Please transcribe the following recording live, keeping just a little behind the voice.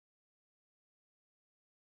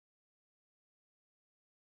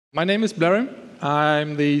My name is Blarim.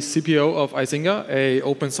 I'm the CPO of Isinga, a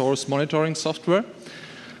open source monitoring software,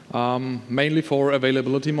 mainly for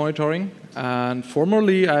availability monitoring. And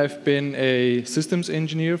formerly, I've been a systems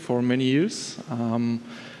engineer for many years.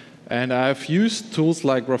 And I've used tools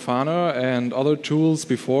like Grafana and other tools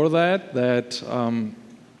before that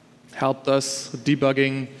helped us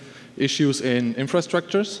debugging issues in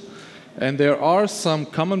infrastructures. And there are some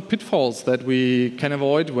common pitfalls that we can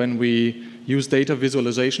avoid when we use data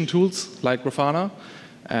visualization tools like Grafana.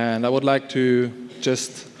 And I would like to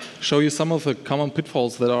just show you some of the common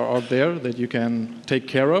pitfalls that are out there that you can take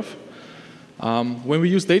care of. When we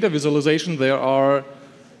use data visualization, there are,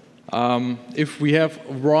 if we have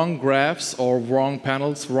wrong graphs or wrong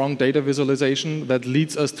panels, wrong data visualization, that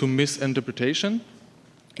leads us to misinterpretation.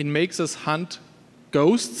 It makes us hunt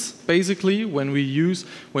ghosts, basically, when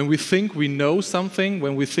we think we know something,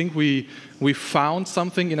 when we think we found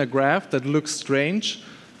something in a graph that looks strange,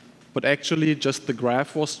 but actually just the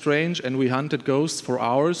graph was strange, and we hunted ghosts for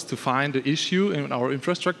hours to find the issue in our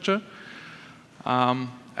infrastructure.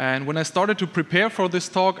 And when I started to prepare for this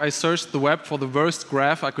talk, I searched the web for the worst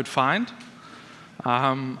graph I could find.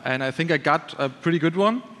 And I think I got a pretty good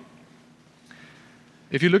one.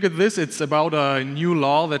 If you look at this, it's about a new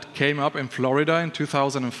law that came up in Florida in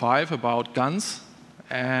 2005 about guns.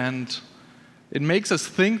 And it makes us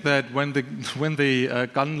think that when the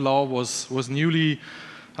gun law was newly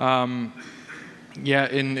in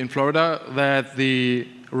Florida, that the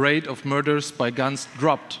rate of murders by guns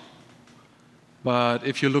dropped. But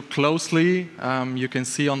if you look closely, you can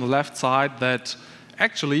see on the left side that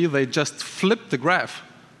actually they just flipped the graph.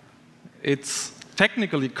 It's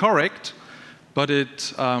technically correct, but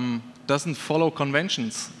it doesn't follow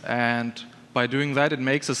conventions. And by doing that, it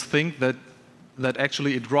makes us think that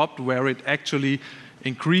actually it dropped where it actually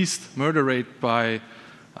increased murder rate by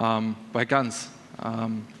guns.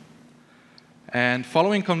 And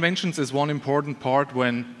following conventions is one important part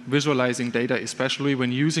when visualizing data, especially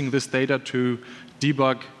when using this data to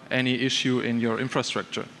debug any issue in your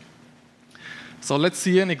infrastructure. So let's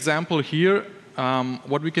see an example here.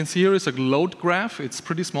 What we can see here is a load graph. It's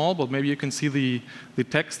pretty small, but maybe you can see the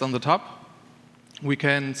text on the top. We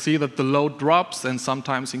can see that the load drops and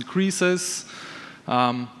sometimes increases.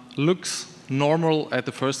 Looks normal at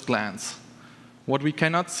the first glance. What we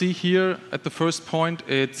cannot see here at the first point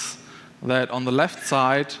is that on the left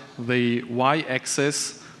side, the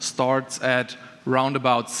y-axis starts at round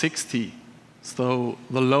about 60. So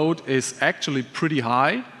the load is actually pretty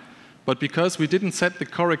high, but because we didn't set the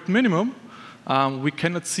correct minimum, we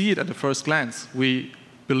cannot see it at the first glance. We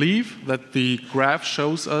believe that the graph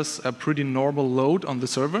shows us a pretty normal load on the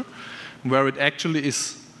server, where it actually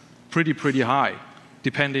is pretty high,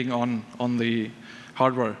 depending on the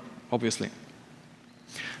hardware, obviously.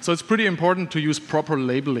 So it's pretty important to use proper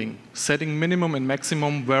labeling, setting minimum and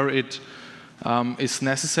maximum where it is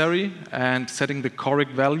necessary, and setting the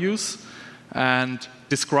correct values, and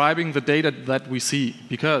describing the data that we see.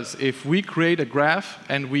 Because if we create a graph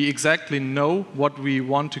and we exactly know what we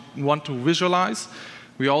want to visualize,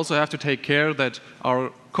 we also have to take care that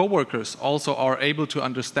our coworkers also are able to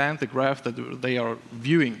understand the graph that they are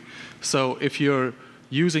viewing. So if you're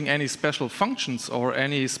using any special functions or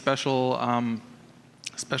any special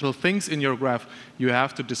things in your graph, you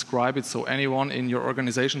have to describe it so anyone in your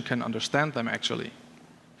organization can understand them, actually.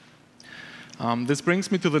 This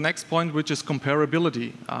brings me to the next point, which is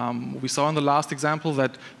comparability. We saw in the last example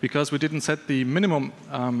that because we didn't set the minimum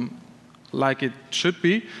like it should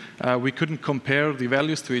be, we couldn't compare the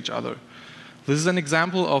values to each other. This is an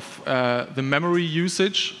example of the memory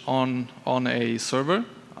usage on a server.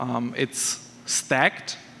 It's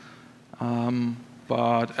stacked,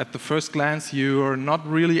 but at the first glance, you are not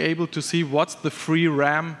really able to see what the free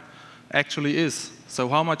RAM actually is. So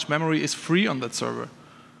how much memory is free on that server?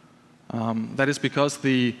 That is because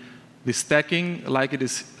the stacking, like it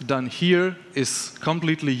is done here, is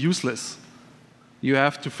completely useless. You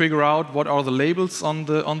have to figure out what are the labels on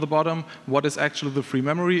the bottom, what is actually the free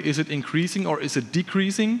memory, is it increasing or is it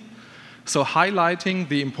decreasing? So highlighting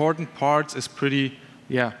the important parts is pretty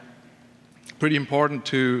important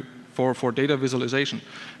for data visualization.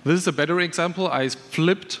 This is a better example. I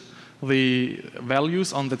flipped the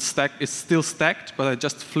values on that stack. It's still stacked, but I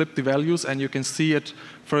just flipped the values, and you can see at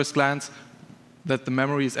first glance that the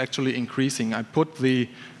memory is actually increasing. I put the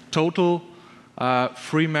total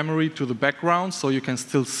free memory to the background, so you can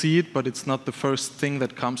still see it, but it's not the first thing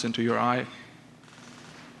that comes into your eye.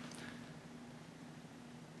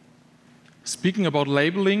 Speaking about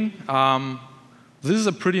labeling, this is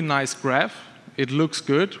a pretty nice graph. it looks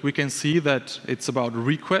good. We can see that it's about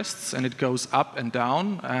requests, and it goes up and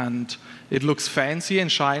down, and it looks fancy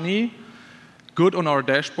and shiny. Good on our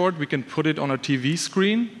dashboard. We can put it on a TV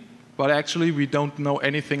screen, but actually we don't know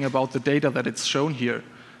anything about the data that it's shown here.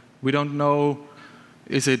 We don't know,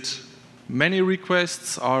 is it many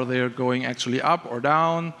requests? Are they going actually up or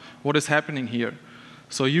down? What is happening here?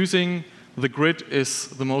 So using the grid is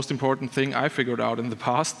the most important thing I figured out in the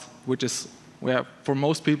past, which is, well, for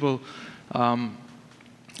most people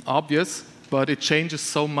obvious, but it changes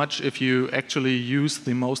so much if you actually use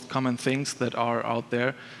the most common things that are out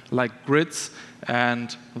there, like grids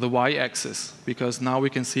and the y-axis, because now we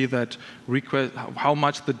can see that how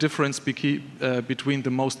much the difference between the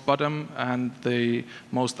most bottom and the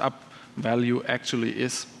most up value actually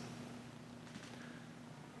is.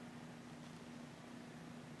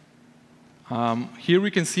 Here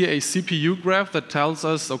we can see a CPU graph that tells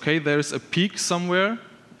us, okay, there's a peak somewhere,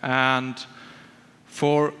 and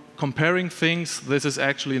for comparing things, this is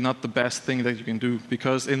actually not the best thing that you can do,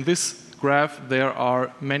 because in this graph there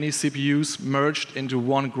are many CPUs merged into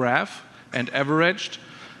one graph and averaged.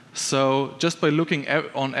 So just by looking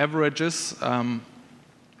on averages,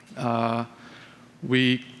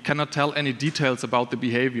 we cannot tell any details about the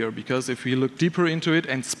behavior, because if we look deeper into it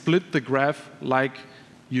and split the graph like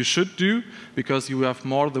you should do, because you have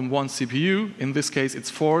more than one CPU, in this case it's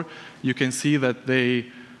 4, you can see that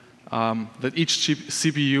that each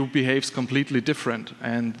CPU behaves completely different.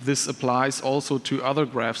 And this applies also to other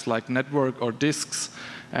graphs like network or disks.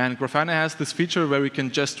 And Grafana has this feature where we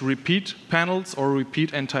can just repeat panels or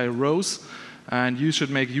repeat entire rows. And you should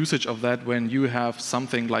make usage of that when you have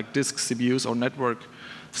something like disk CPUs or network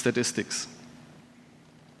statistics.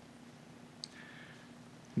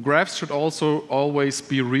 Graphs should also always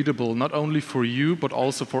be readable, not only for you, but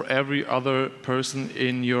also for every other person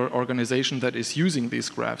in your organization that is using these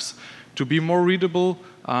graphs. To be more readable,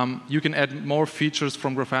 you can add more features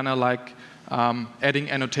from Grafana, like adding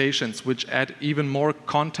annotations, which add even more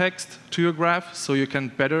context to your graph, so you can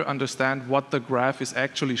better understand what the graph is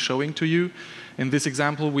actually showing to you. In this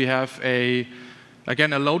example, we have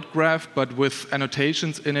again, a load graph, but with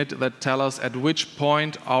annotations in it that tell us at which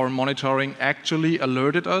point our monitoring actually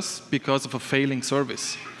alerted us because of a failing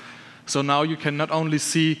service. So now you can not only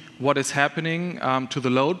see what is happening to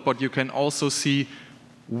the load, but you can also see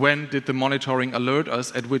when did the monitoring alert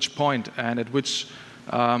us, at which point, and at which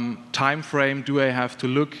time frame do I have to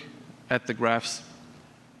look at the graphs.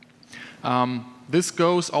 This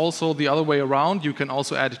goes also the other way around. You can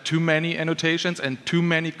also add too many annotations and too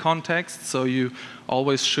many contexts, so you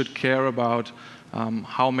always should care about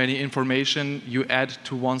how many information you add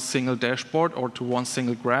to one single dashboard or to one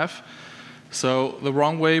single graph. So the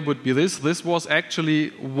wrong way would be this. This was actually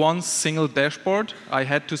one single dashboard. I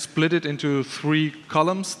had to split it into 3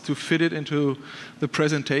 columns to fit it into the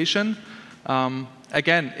presentation.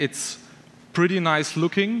 Again, it's pretty nice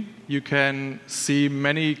looking. You can see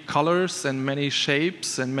many colors and many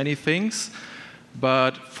shapes and many things,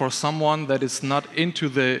 but for someone that is not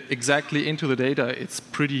exactly into the data, it's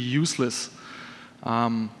pretty useless.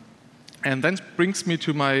 And that brings me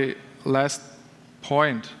to my last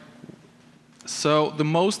point. So the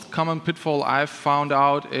most common pitfall I've found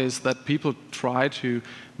out is that people try to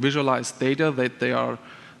visualize data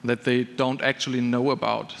that they don't actually know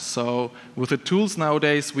about. So with the tools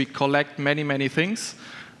nowadays, we collect many things,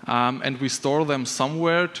 and we store them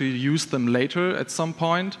somewhere to use them later at some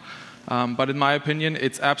point. But in my opinion,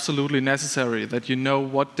 it's absolutely necessary that you know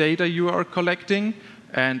what data you are collecting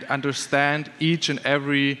and understand each and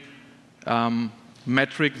every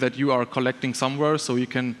metric that you are collecting somewhere, so you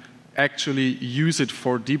can actually use it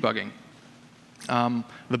for debugging.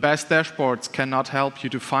 The best dashboards cannot help you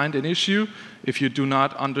to find an issue if you do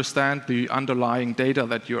not understand the underlying data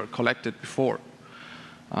that you are collected before.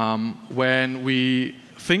 When we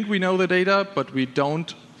think we know the data, but we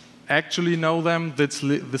don't actually know them, this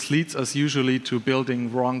leads us usually to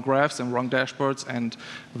building wrong graphs and wrong dashboards, and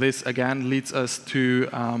this again leads us to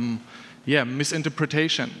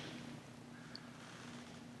misinterpretation.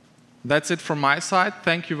 That's it from my side.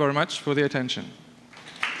 Thank you very much for the attention.